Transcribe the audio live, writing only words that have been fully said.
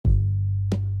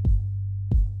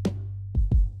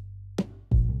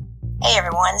Hey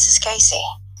everyone, this is Casey.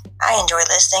 I enjoy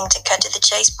listening to Cut to the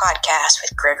Chase podcast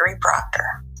with Gregory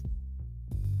Proctor.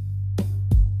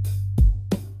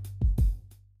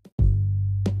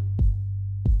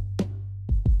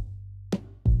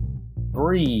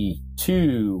 Three,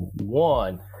 two,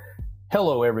 one.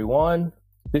 Hello everyone.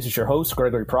 This is your host,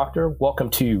 Gregory Proctor. Welcome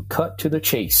to Cut to the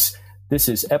Chase. This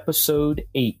is episode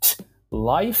 8.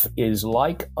 Life is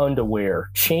like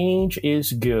underwear. Change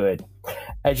is good.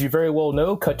 As you very well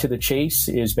know, Cut to the Chase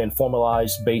has been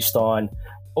formalized based on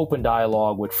open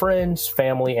dialogue with friends,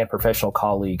 family, and professional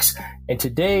colleagues. And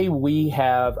today we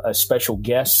have a special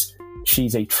guest.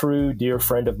 She's a true dear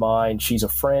friend of mine. She's a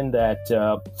friend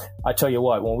that I tell you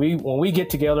what, when we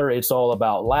get together, it's all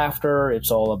about laughter.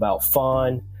 It's all about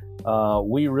fun.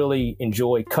 We really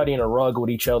enjoy cutting a rug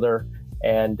with each other.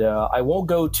 And I won't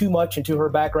go too much into her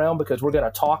background because we're going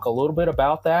to talk a little bit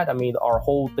about that. I mean, our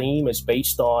whole theme is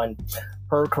based on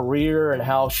her career and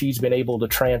how she's been able to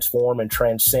transform and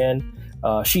transcend.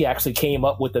 She actually came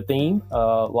up with the theme,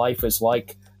 life is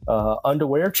like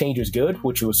underwear, change is good,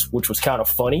 which was kind of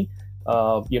funny.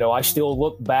 I still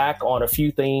look back on a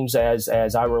few things as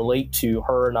I relate to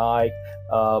her and I,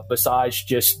 besides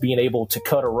just being able to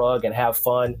cut a rug and have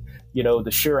fun.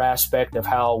 The sheer aspect of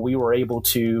how we were able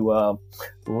to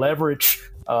leverage,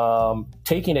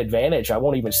 taking advantage. I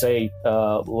won't even say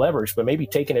leverage, but maybe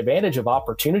taking advantage of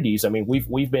opportunities. I mean,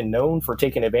 we've been known for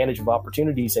taking advantage of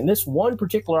opportunities. And this one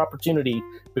particular opportunity,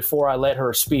 before I let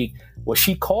her speak, was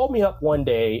she called me up one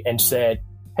day and said,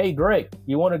 "Hey, Greg,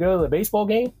 you want to go to the baseball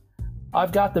game?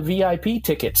 I've got the VIP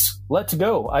tickets. Let's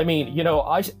go." I mean,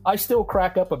 I still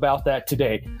crack up about that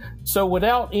today. So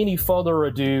without any further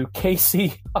ado,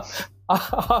 Casey,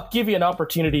 I'll give you an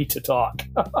opportunity to talk.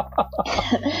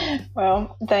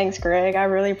 Well, thanks, Greg. I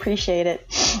really appreciate it.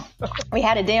 We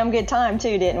had a damn good time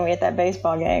too, didn't we, at that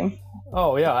baseball game?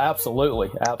 Oh yeah, absolutely.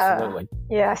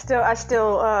 Yeah, I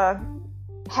still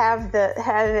have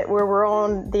it where we're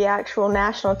on the actual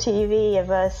national TV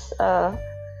of us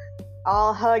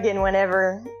all hugging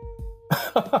whenever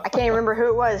I can't remember who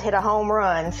it was hit a home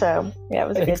run. So yeah, it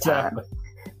was a good time.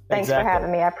 Thanks for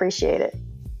having me. I appreciate it.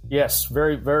 Yes,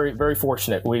 very, very, very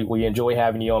fortunate. We enjoy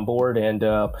having you on board. And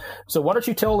so why don't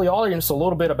you tell the audience a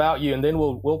little bit about you, and then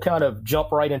we'll kind of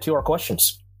jump right into our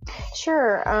questions.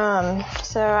 Sure.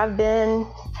 So I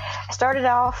started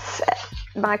off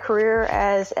my career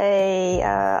as a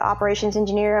operations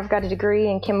engineer. I've got a degree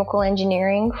in chemical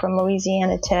engineering from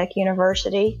Louisiana Tech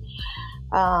University.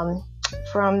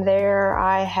 From there,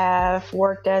 I have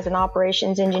worked as an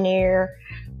operations engineer,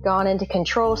 gone into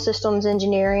control systems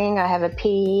engineering. I have a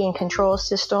PE in control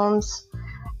systems.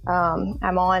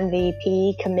 I'm on the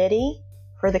PE committee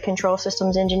for the control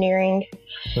systems engineering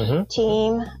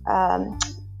team.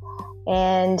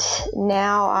 And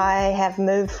now I have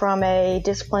moved from a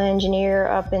discipline engineer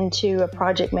up into a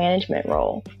project management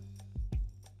role.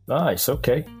 Nice.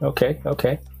 Okay.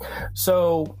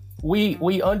 So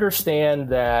we understand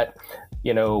that,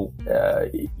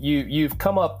 you've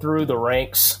come up through the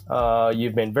ranks.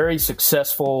 You've been very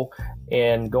successful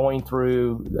in going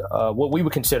through what we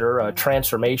would consider a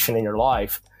transformation in your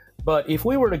life. But if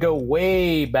we were to go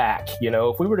way back,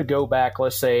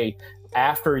 let's say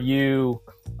after you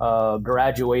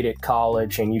graduated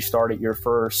college and you started your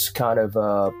first kind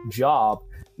of job,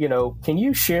 can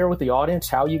you share with the audience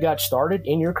how you got started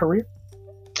in your career?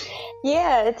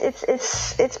 Yeah,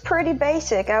 it's pretty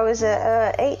basic. I was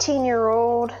a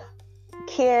 18-year-old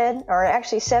kid, or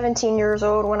actually 17 years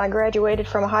old when I graduated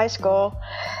from high school.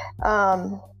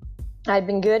 I'd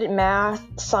been good at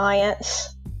math,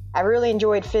 science. I really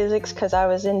enjoyed physics because I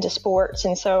was into sports,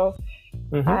 and so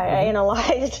I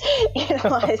analyzed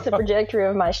the trajectory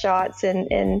of my shots and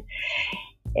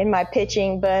in my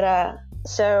pitching. But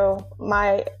so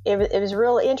it was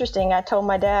really interesting. I told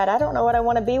my dad, I don't know what I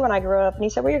want to be when I grow up. And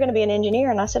he said, well, you're going to be an engineer.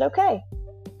 And I said, okay.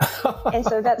 And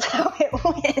so that's how it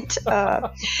went.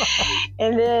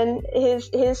 And then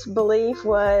his belief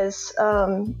was,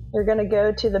 you're going to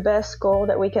go to the best school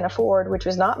that we can afford, which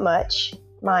was not much,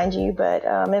 mind you. But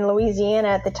in Louisiana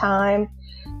at the time,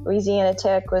 Louisiana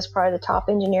Tech was probably the top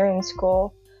engineering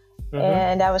school.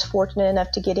 And I was fortunate enough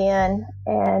to get in.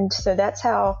 And so that's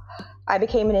how I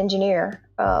became an engineer.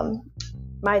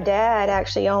 My dad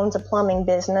actually owns a plumbing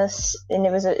business, and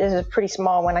it was a pretty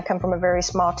small one. I come from a very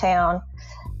small town,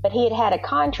 but he had a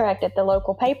contract at the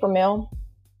local paper mill.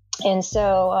 And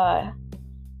so,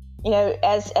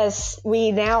 as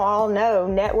we now all know,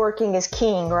 networking is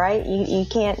king, right? You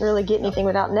can't really get anything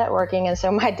without networking. And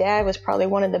so my dad was probably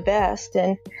one of the best.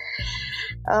 And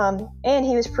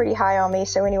he was pretty high on me.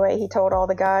 So anyway, he told all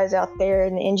the guys out there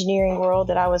in the engineering world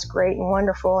that I was great and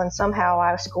wonderful. And somehow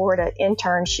I scored an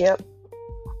internship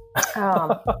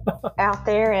out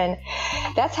there. And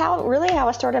that's how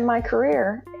I started my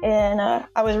career. And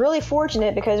I was really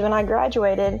fortunate because when I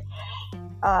graduated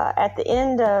at the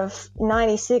end of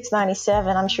 96,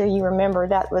 97, I'm sure you remember,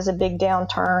 that was a big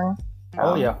downturn.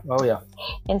 Oh yeah.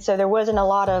 And so there wasn't a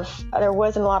lot of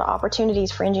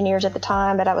opportunities for engineers at the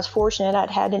time, but I was fortunate. I'd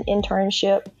had an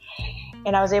internship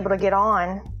and I was able to get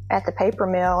on at the paper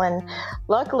mill. And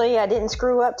luckily I didn't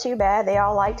screw up too bad. They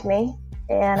all liked me.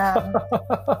 And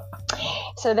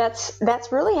so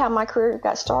that's really how my career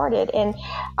got started. And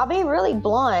I'll be really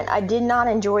blunt. I did not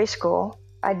enjoy school.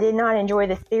 I did not enjoy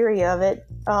the theory of it.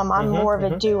 I'm more of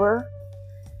a doer.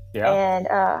 Yeah. And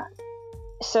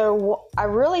so I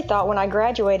really thought when I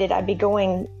graduated, I'd be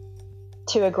going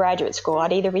to a graduate school. I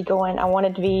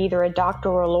wanted to be either a doctor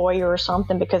or a lawyer or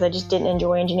something because I just didn't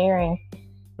enjoy engineering.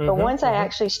 But once I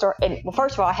actually started, well,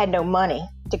 first of all, I had no money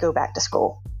to go back to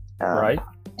school. Right.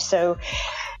 So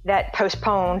that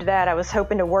postponed that. I was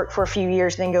hoping to work for a few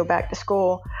years, then go back to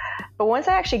school. But once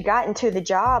I actually got into the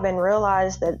job and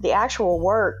realized that the actual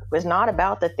work was not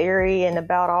about the theory and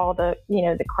about all the,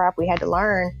 the crap we had to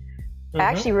learn, I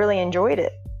actually really enjoyed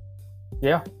it.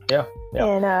 Yeah.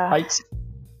 And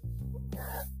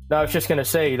I was just going to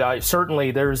say that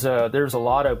certainly there's a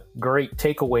lot of great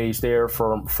takeaways there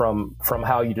from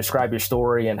how you describe your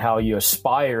story and how you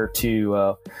aspire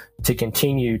to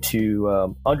continue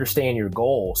to understand your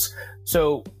goals.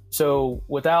 So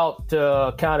without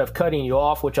kind of cutting you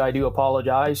off, which I do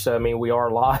apologize. I mean, we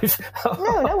are live.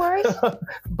 No worries.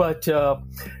 But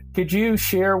could you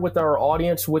share with our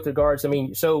audience with regards? I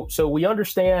mean, so we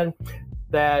understand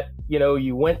that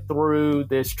you went through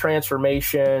this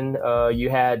transformation. You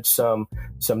had some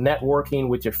networking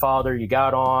with your father. You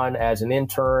got on as an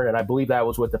intern, and I believe that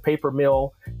was with the paper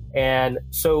mill. And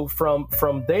so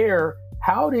from there,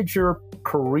 how did your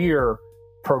career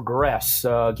progress?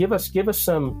 Give us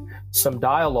some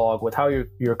dialogue with how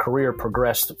your career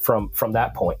progressed from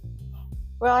that point.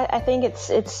 Well, I think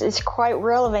it's quite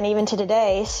relevant even to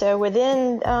today. So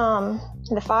within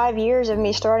the 5 years of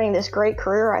me starting this great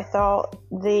career, I thought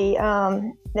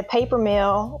the paper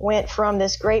mill went from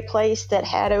this great place that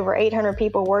had over 800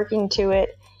 people working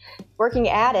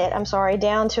at it,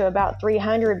 down to about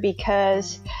 300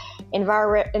 because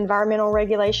environmental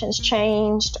regulations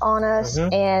changed on us,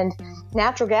 and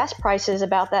natural gas prices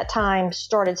about that time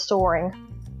started soaring.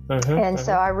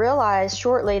 So I realized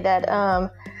shortly that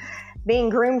being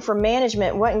groomed for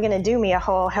management wasn't going to do me a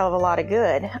whole hell of a lot of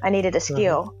good. I needed a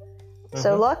skill.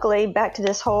 So luckily, back to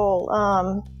this whole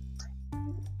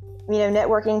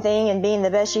networking thing and being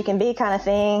the best you can be kind of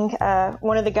thing,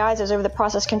 one of the guys that was over the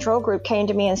process control group came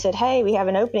to me and said, "Hey, we have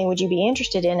an opening. Would you be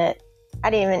interested in it?" I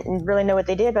didn't even really know what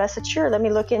they did, but I said, "Sure, let me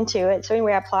look into it." So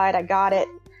anyway, I applied, I got it.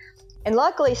 And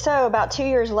luckily, so about 2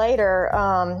 years later,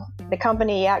 the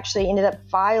company actually ended up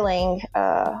filing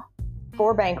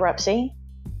for bankruptcy.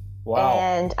 Wow.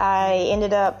 And I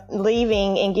ended up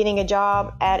leaving and getting a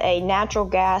job at a natural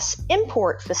gas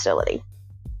import facility.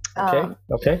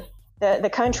 Okay. The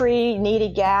country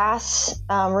needed gas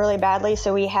really badly,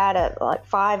 so we had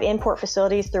 5 import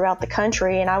facilities throughout the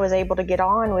country, and I was able to get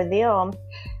on with them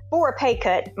for a pay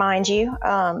cut, mind you,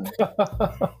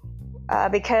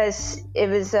 because it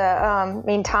was.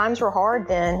 Times were hard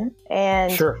then,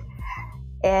 and sure.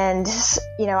 And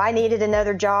I needed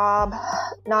another job,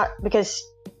 not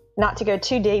to go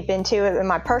too deep into it in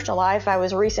my personal life. I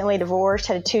was recently divorced,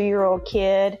 had a 2-year-old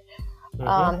kid.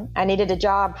 I needed a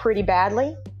job pretty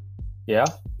badly. Yeah.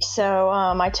 So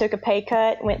I took a pay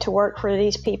cut, went to work for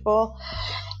these people.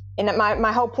 And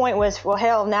my whole point was, well,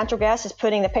 hell, natural gas is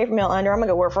putting the paper mill under. I'm going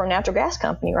to go work for a natural gas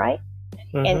company, right?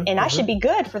 And I should be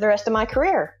good for the rest of my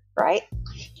career, right?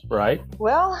 Right.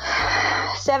 Well,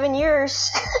 7 years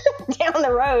down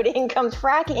the road, in comes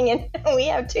fracking, and we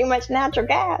have too much natural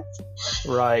gas.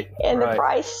 Right. And the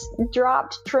price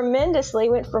dropped tremendously,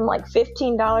 went from like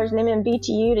 $15 an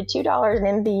MMBTU to $2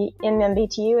 an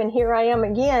MMBTU, and here I am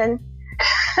again,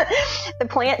 the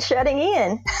plant shutting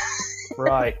in.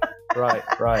 Right.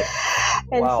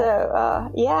 And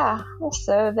wow.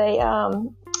 So they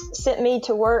sent me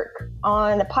to work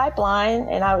on the pipeline,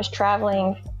 and I was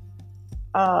traveling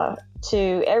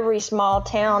to every small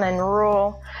town in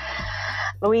rural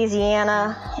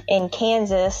Louisiana and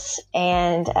Kansas,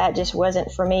 and that just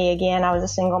wasn't for me. Again, I was a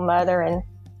single mother and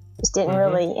just didn't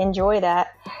really enjoy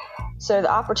that. So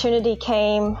the opportunity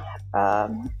came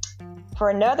for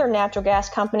another natural gas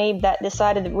company that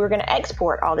decided that we were going to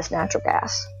export all this natural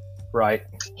gas. Right.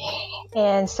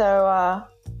 And so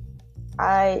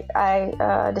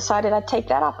I decided I'd take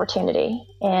that opportunity,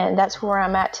 and that's where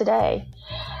I'm at today.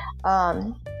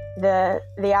 The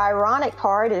ironic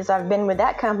part is I've been with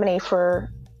that company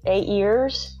for 8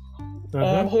 years.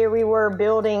 And here we were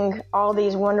building all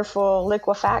these wonderful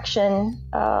liquefaction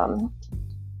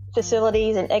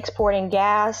facilities and exporting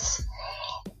gas.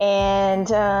 And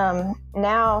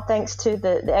now, thanks to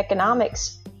the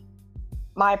economics,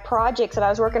 my projects that I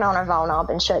was working on have all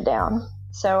been shut down.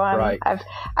 So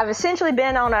I've essentially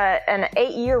been on an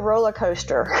 8-year roller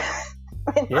coaster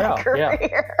in my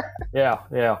career.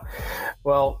 Yeah.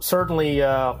 Well, certainly,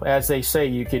 as they say,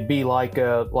 you could be like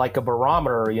a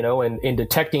barometer, in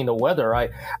detecting the weather.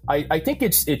 I think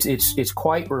it's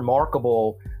quite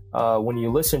remarkable when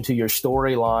you listen to your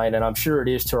storyline, and I'm sure it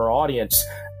is to our audience,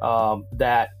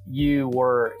 that you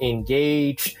were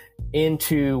engaged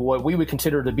into what we would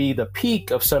consider to be the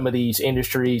peak of some of these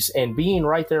industries, and being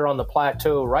right there on the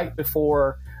plateau right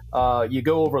before you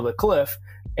go over the cliff.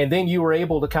 And then you were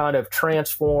able to kind of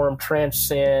transform,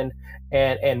 transcend,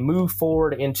 and move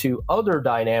forward into other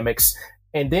dynamics,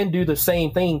 and then do the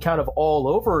same thing kind of all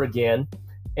over again.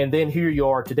 And then here you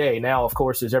are today. Now, of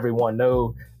course, as everyone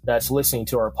knows that's listening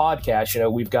to our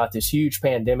podcast, we've got this huge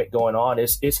pandemic going on.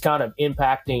 It's kind of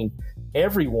impacting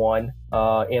everyone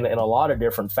in a lot of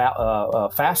different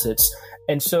facets.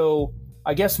 And so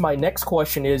I guess my next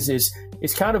question is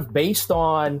kind of based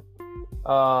on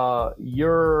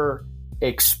your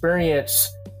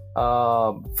experience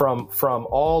from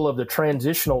all of the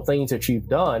transitional things that you've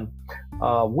done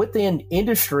within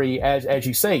industry. As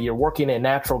you say, you're working in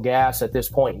natural gas at this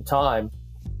point in time.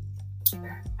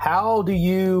 How do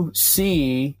you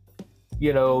see,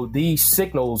 these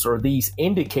signals or these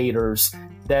indicators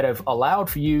that have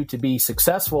allowed for you to be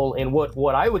successful in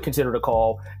what I would consider to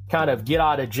call kind of get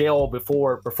out of jail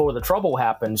before the trouble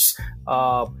happens,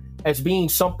 as being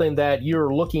something that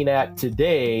you're looking at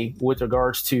today with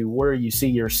regards to where you see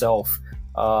yourself,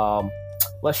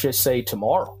 let's just say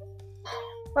tomorrow?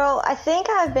 Well, I think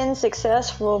I've been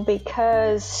successful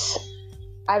because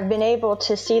I've been able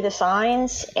to see the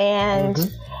signs and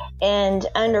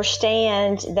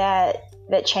understand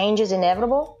that change is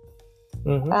inevitable.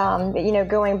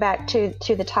 Going back to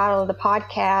the title of the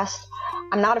podcast,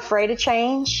 I'm not afraid of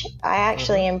change. I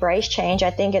actually embrace change.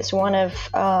 I think it's one of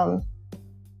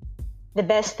the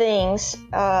best things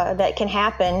that can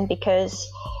happen,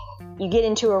 because you get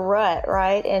into a rut,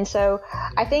 right? And so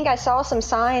I think I saw some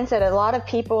signs that a lot of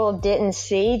people didn't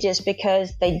see just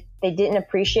because they didn't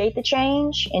appreciate the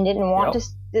change and didn't want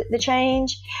the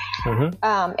change.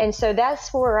 And so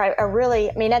that's where I really,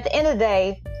 at the end of the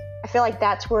day, I feel like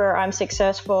that's where I'm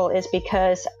successful, is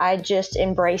because I just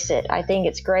embrace it. I think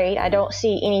it's great. I don't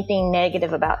see anything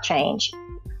negative about change.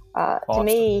 Awesome. To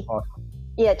me,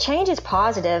 change is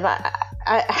positive. Not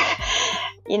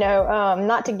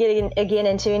to get again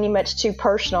into any much too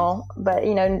personal, but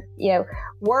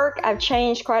work, I've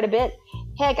changed quite a bit.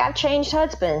 Heck, I've changed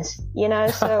husbands,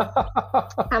 so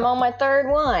I'm on my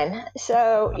third one.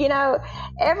 So,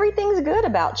 everything's good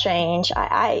about change.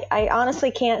 I honestly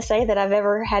can't say that I've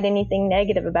ever had anything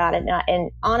negative about it.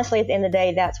 And honestly, at the end of the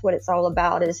day, that's what it's all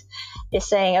about, is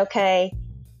saying, okay,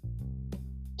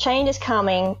 change is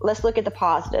coming. Let's look at the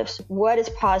positives. What is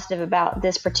positive about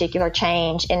this particular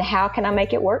change, and how can I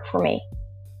make it work for me?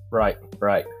 Right.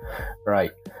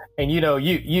 And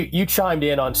you chimed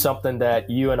in on something that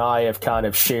you and I have kind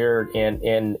of shared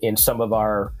in some of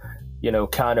our,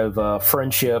 kind of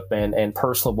friendship and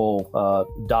personable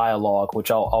dialogue, which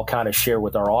I'll kind of share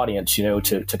with our audience,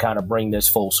 to kind of bring this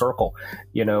full circle.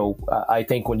 I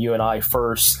think when you and I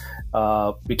first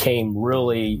became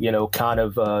really, kind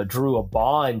of drew a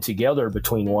bond together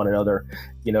between one another,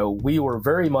 we were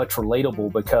very much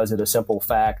relatable because of the simple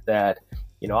fact that,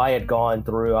 I had gone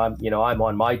through, I'm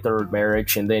on my third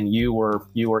marriage, and then you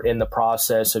were in the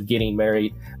process of getting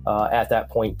married at that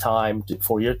point in time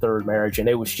for your third marriage. And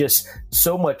it was just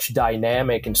so much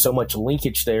dynamic and so much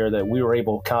linkage there that we were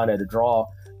able kind of to draw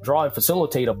and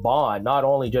facilitate a bond, not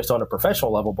only just on a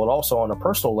professional level, but also on a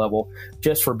personal level,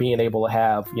 just for being able to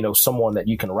have, someone that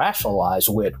you can rationalize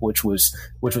with, which was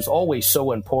always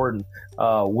so important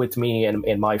with me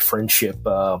and my friendship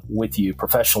with you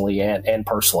professionally and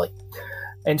personally.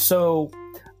 And so,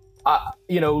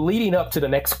 leading up to the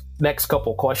next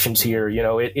couple questions here,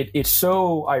 it's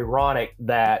so ironic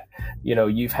that,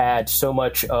 you've had so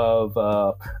much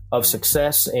of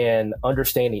success and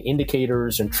understanding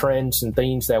indicators and trends and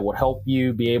things that would help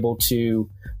you be able to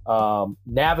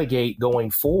navigate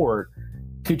going forward.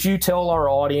 Could you tell our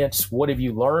audience, what have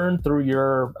you learned through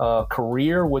your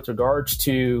career with regards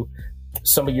to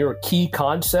some of your key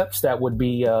concepts that would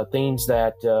be things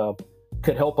that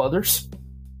could help others?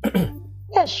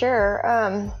 Yeah,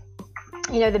 sure.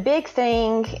 The big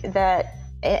thing that,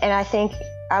 and I think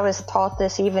I was taught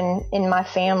this even in my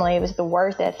family, was the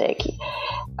worth ethic.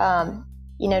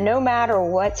 no matter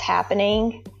what's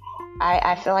happening,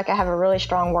 I feel like I have a really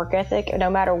strong work ethic. No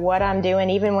matter what I'm doing,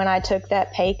 even when I took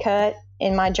that pay cut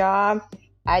in my job,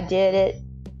 I did it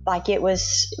like it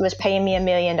was paying me $1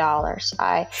 million.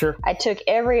 I took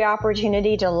every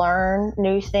opportunity to learn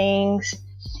new things.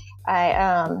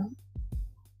 The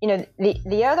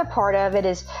other part of it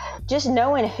is just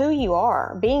knowing who you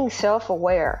are, being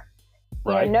self-aware.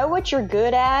 Right. Know what you're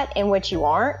good at and what you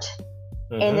aren't,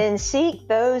 and then seek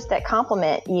those that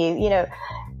complement you.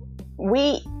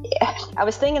 I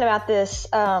was thinking about this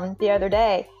the other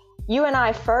day. You and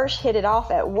I first hit it off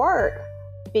at work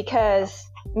because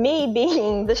me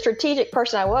being the strategic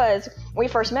person I was, when we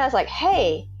first met, I was like,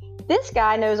 hey, this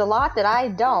guy knows a lot that I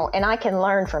don't, and I can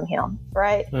learn from him,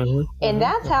 right? And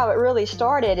that's how it really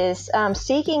started, is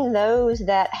seeking those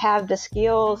that have the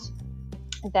skills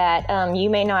that you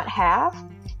may not have,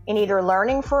 and either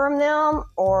learning from them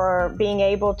or being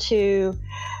able to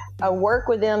work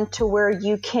with them to where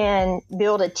you can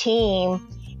build a team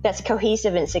that's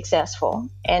cohesive and successful.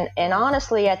 And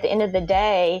honestly, at the end of the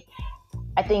day,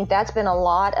 I think that's been a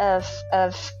lot of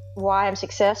why I'm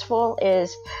successful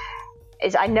is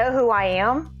I know who I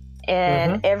am,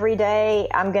 and every day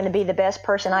I'm going to be the best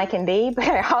person I can be, but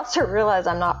I also realize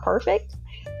I'm not perfect.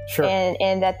 Sure.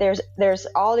 And that there's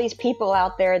all these people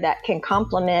out there that can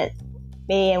complement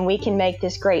me, and we can make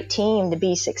this great team to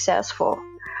be successful.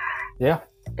 Yeah.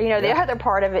 The other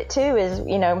part of it too is,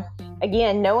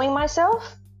 again, knowing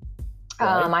myself.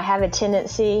 Right. I have a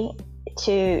tendency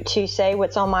to say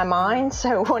what's on my mind.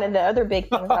 So one of the other big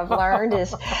things I've learned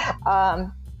is,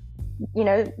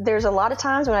 there's a lot of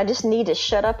times when I just need to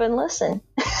shut up and listen.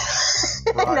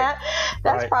 Right. And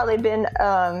that's probably been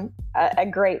a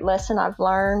great lesson I've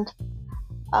learned.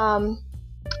 And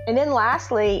then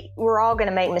lastly, we're all going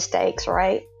to make mistakes,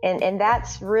 right? And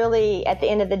that's really, at the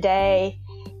end of the day,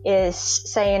 is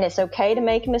saying it's okay to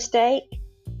make a mistake,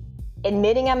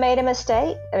 admitting I made a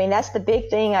mistake. I mean, that's the big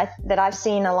thing that I've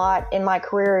seen a lot in my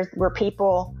career where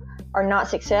people are not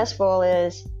successful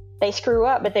is they screw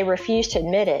up, but they refuse to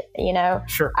admit it.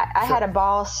 Sure. I had a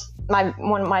boss,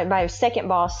 my second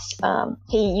boss,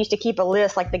 he used to keep a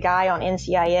list like the guy on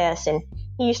NCIS, and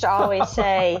he used to always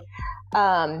say,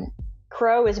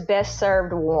 crow is best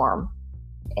served warm.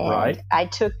 And right. I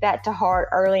took that to heart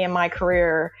early in my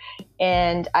career,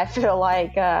 and I feel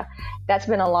like that's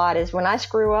been a lot, is when I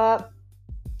screw up,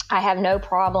 I have no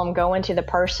problem going to the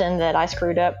person that I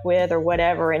screwed up with or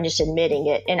whatever and just admitting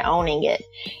it and owning it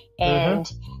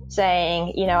and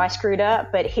saying, I screwed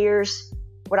up, but here's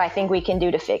what I think we can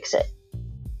do to fix it.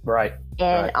 Right.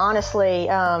 And honestly,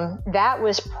 that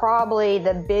was probably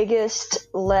the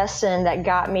biggest lesson that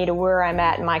got me to where I'm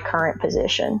at in my current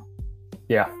position.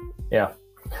 Yeah. Yeah.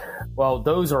 Well,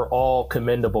 those are all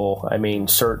commendable. I mean,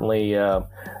 certainly, there's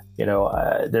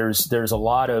a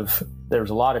lot of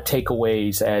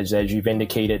takeaways as you've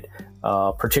indicated,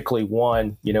 particularly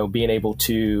one, being able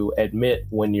to admit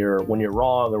when you're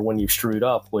wrong or when you've screwed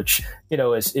up, which,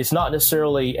 is not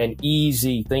necessarily an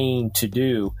easy thing to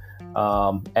do.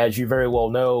 As you very well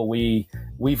know,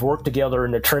 we've worked together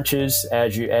in the trenches,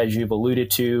 as you've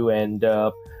alluded to, and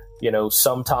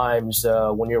sometimes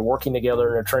when you're working together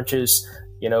in the trenches,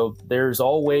 there's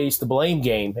always the blame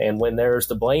game. And when there's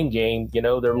the blame game,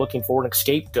 they're looking for an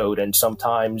scapegoat. And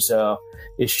sometimes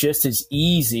it's just as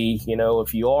easy,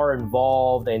 if you are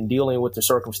involved in dealing with the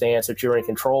circumstance that you're in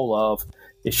control of,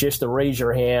 it's just to raise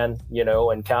your hand,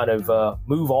 and kind of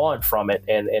move on from it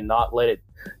and not let it,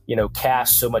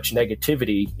 cast so much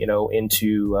negativity,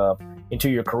 into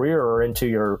your career or into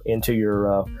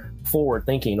your forward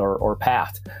thinking or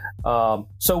path.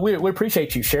 So we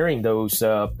appreciate you sharing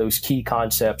those key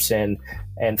concepts and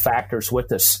factors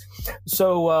with us.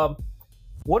 So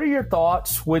what are your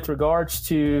thoughts with regards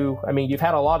to, you've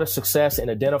had a lot of success in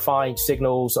identifying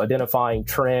signals, identifying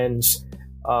trends.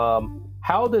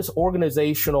 How does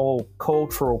organizational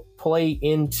culture play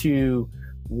into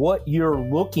what you're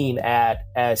looking at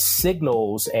as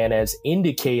signals and as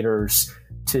indicators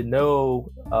to know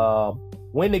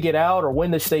when to get out or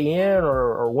when to stay in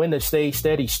or when to stay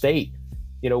steady state?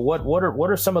 What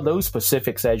are some of those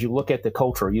specifics as you look at the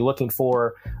culture? Are you looking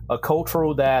for a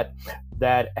culture that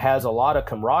has a lot of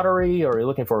camaraderie, or are you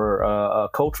looking for a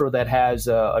culture that has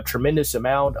a tremendous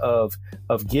amount of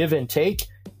give and take?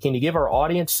 Can you give our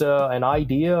audience an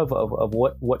idea of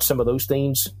what some of those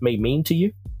things may mean to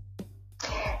you?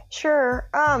 Sure.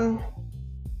 I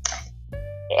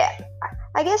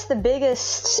guess the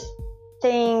biggest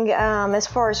thing as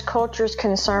far as culture is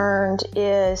concerned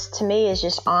is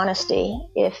just honesty.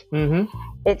 If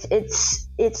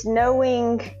it's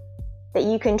knowing that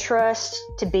you can trust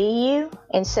to be you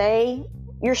and say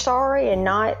you're sorry and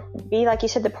not be, like you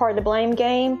said, the part of the blame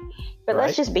game. But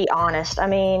let's just be honest. I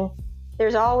mean,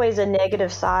 there's always a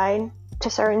negative side to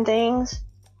certain things.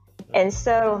 And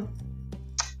so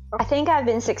I think I've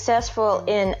been successful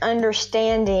in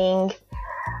understanding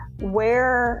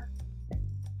where,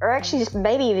 or actually just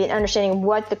maybe even understanding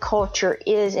what the culture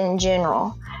is in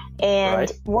general.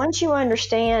 And once you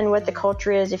understand what the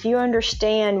culture is, if you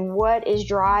understand what is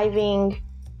driving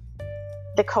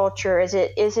the culture, is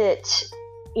it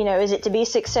to be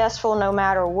successful no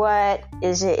matter what?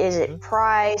 Is it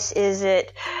price? Is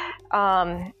it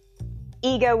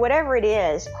ego? Whatever it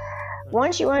is,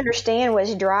 once you understand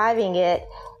what's driving it,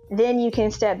 then you can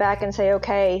step back and say,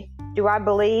 okay, do I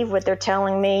believe what they're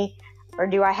telling me, or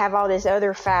do I have all these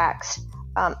other facts?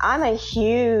 I'm a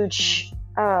huge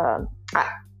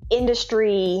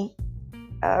industry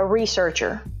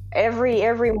researcher.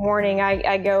 Every morning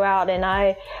I go out and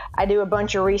I do a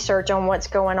bunch of research on what's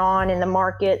going on in the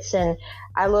markets, and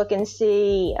I look and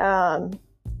see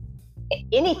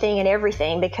anything and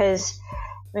everything, because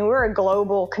I mean, we're a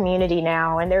global community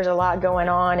now, and there's a lot going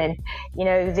on, and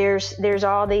there's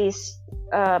all these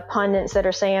pundits that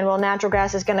are saying, well, natural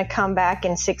gas is going to come back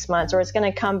in 6 months, or it's going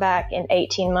to come back in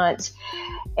 18 months.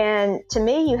 And to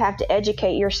me, you have to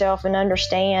educate yourself and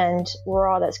understand where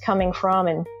all that's coming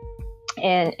from,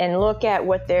 and look at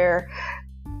what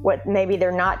maybe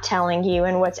they're not telling you,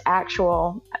 and what's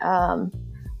actual. And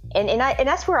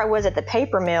that's where I was at the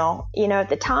paper mill. At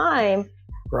the time,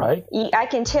 right? I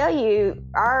can tell you,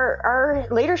 our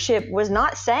leadership was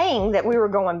not saying that we were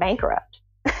going bankrupt.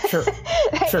 Sure.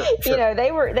 Sure.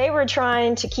 They were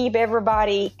trying to keep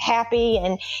everybody happy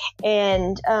and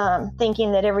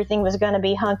thinking that everything was going to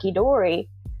be hunky dory.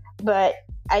 But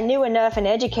I knew enough and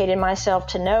educated myself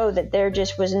to know that there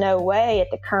just was no way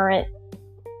at the current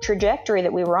trajectory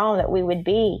that we were on that we would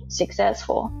be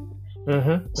successful.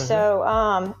 So,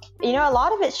 a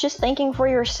lot of it's just thinking for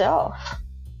yourself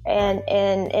and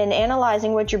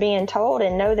analyzing what you're being told,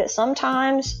 and know that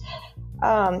sometimes,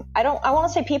 I want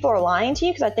to say people are lying to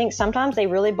you, because I think sometimes they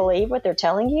really believe what they're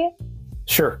telling you.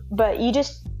 Sure. But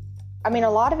a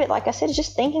lot of it, like I said, is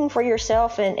just thinking for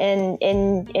yourself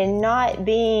and not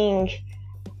being,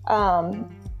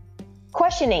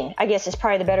 questioning, I guess is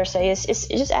probably the better say, is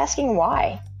just asking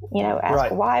why,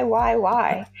 ask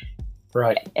why.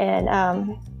 Right.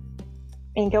 And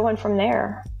going from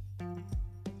there.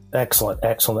 Excellent.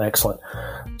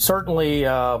 Certainly,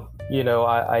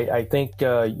 I think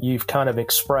you've kind of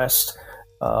expressed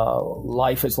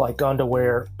life is like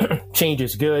underwear, change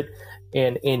is good,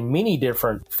 and in many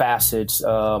different facets,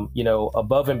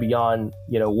 above and beyond,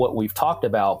 what we've talked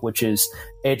about, which is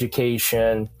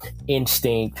education,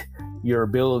 instinct, your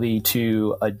ability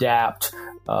to adapt,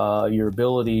 your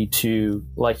ability to,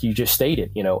 like you just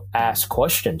stated, ask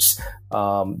questions.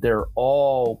 They're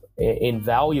all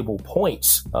invaluable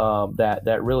points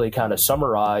that really kind of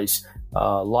summarize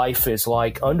life is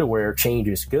like underwear, change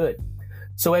is good.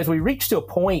 So as we reach to a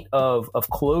point of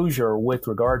closure with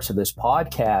regards to this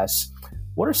podcast,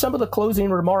 what are some of the closing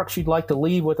remarks you'd like to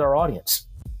leave with our audience?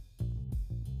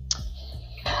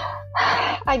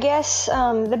 I guess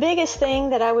the biggest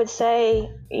thing that I would say,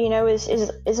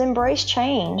 is embrace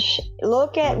change.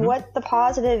 Look at what the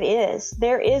positive is.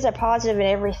 There is a positive in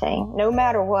everything, no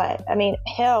matter what. I mean,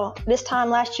 hell, this time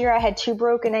last year I had 2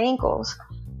 broken ankles,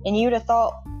 and you'd have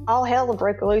thought all hell would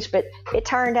break loose, but it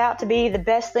turned out to be the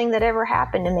best thing that ever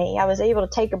happened to me. I was able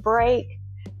to take a break,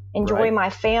 enjoy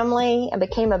my family. I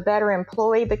became a better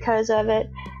employee because of it.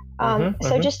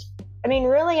 So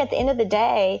really at the end of the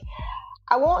day,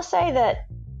 I won't say that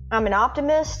I'm an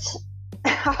optimist,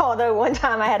 although one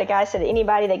time I had a guy say that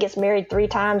anybody that gets married 3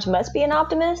 times must be an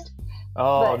optimist.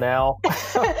 Now.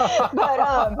 But,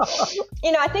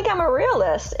 I think I'm a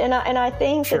realist, and I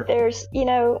think that there's,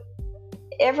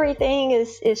 everything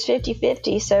is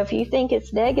 50-50. So if you think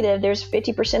it's negative, there's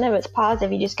 50% of it's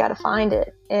positive. You just got to find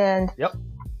it. And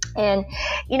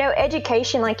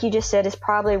education, like you just said, is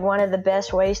probably one of the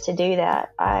best ways to do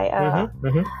that.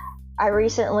 I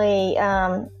recently,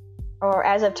 or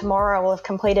as of tomorrow, I will have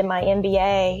completed my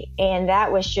MBA, and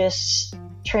that was just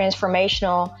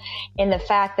transformational in the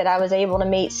fact that I was able to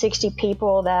meet 60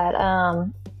 people that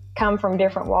come from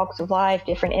different walks of life,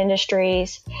 different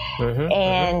industries,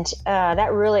 and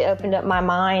that really opened up my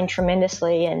mind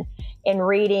tremendously. And in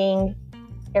reading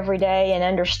every day and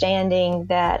understanding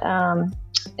that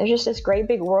there's just this great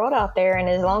big world out there, and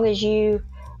as long as you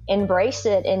embrace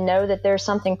it and know that there's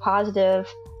something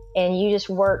positive, and you just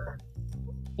work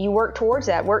towards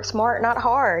that, work smart, not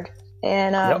hard,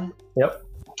 and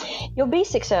you'll be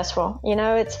successful.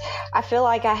 I feel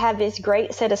like I have this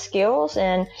great set of skills,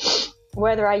 and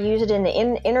whether I use it in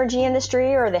the energy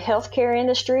industry or the healthcare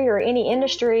industry or any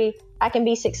industry, I can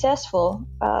be successful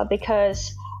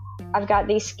because I've got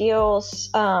these skills.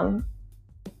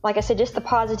 Like I said, just the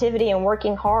positivity and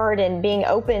working hard and being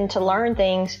open to learn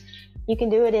things. You can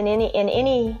do it in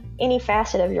any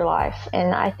facet of your life,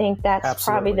 and I think that's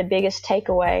Absolutely. Probably the biggest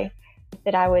takeaway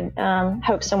that I would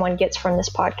hope someone gets from this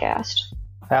podcast.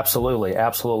 Absolutely.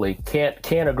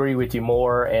 Can't agree with you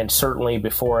more. And certainly,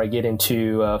 before I get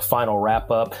into final wrap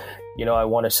up, I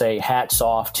want to say hats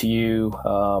off to you.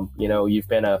 You've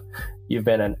been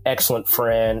an excellent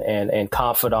friend and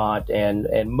confidant,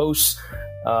 and most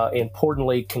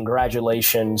importantly,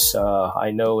 congratulations.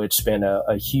 I know it's been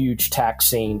a huge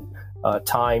taxing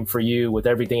time for you with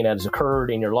everything that has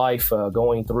occurred in your life,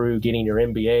 going through getting your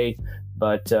MBA.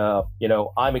 But,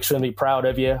 I'm extremely proud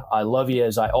of you. I love you,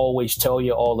 as I always tell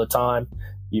you all the time.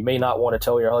 You may not want to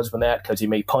tell your husband that because he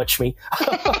may punch me.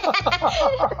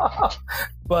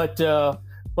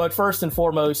 But first and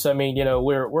foremost, I mean,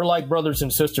 we're like brothers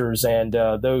and sisters, and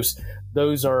those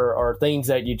are things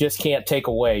that you just can't take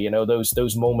away.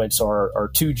 Those moments are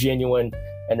too genuine,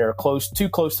 and they're too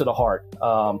close to the heart.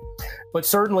 But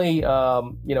certainly,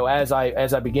 as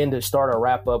I begin to start our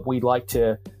wrap up, we'd like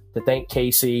to thank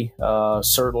Casey.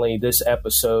 Certainly this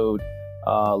episode,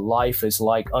 Life is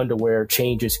Like Underwear,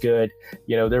 Change is Good.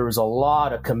 There was a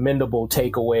lot of commendable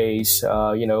takeaways,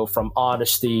 from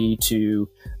honesty to,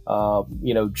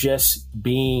 just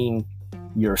being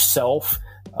yourself,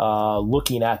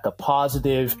 looking at the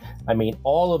positive. I mean,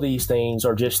 all of these things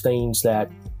are just things that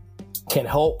can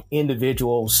help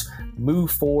individuals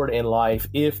move forward in life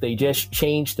if they just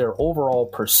change their overall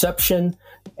perception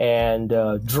and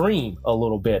dream a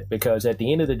little bit, because at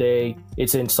the end of the day,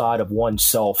 it's inside of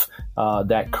oneself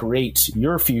that creates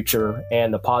your future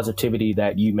and the positivity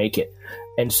that you make it.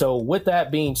 And so with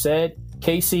that being said,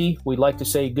 Casey, we'd like to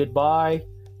say goodbye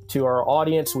to our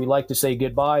audience. We'd like to say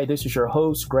goodbye. This is your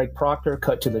host, Greg Proctor,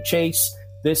 Cut to the Chase.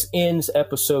 This ends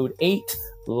episode 8.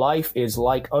 Life is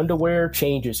Like Underwear,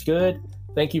 Change is Good.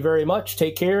 Thank you very much.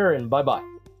 Take care, and bye-bye.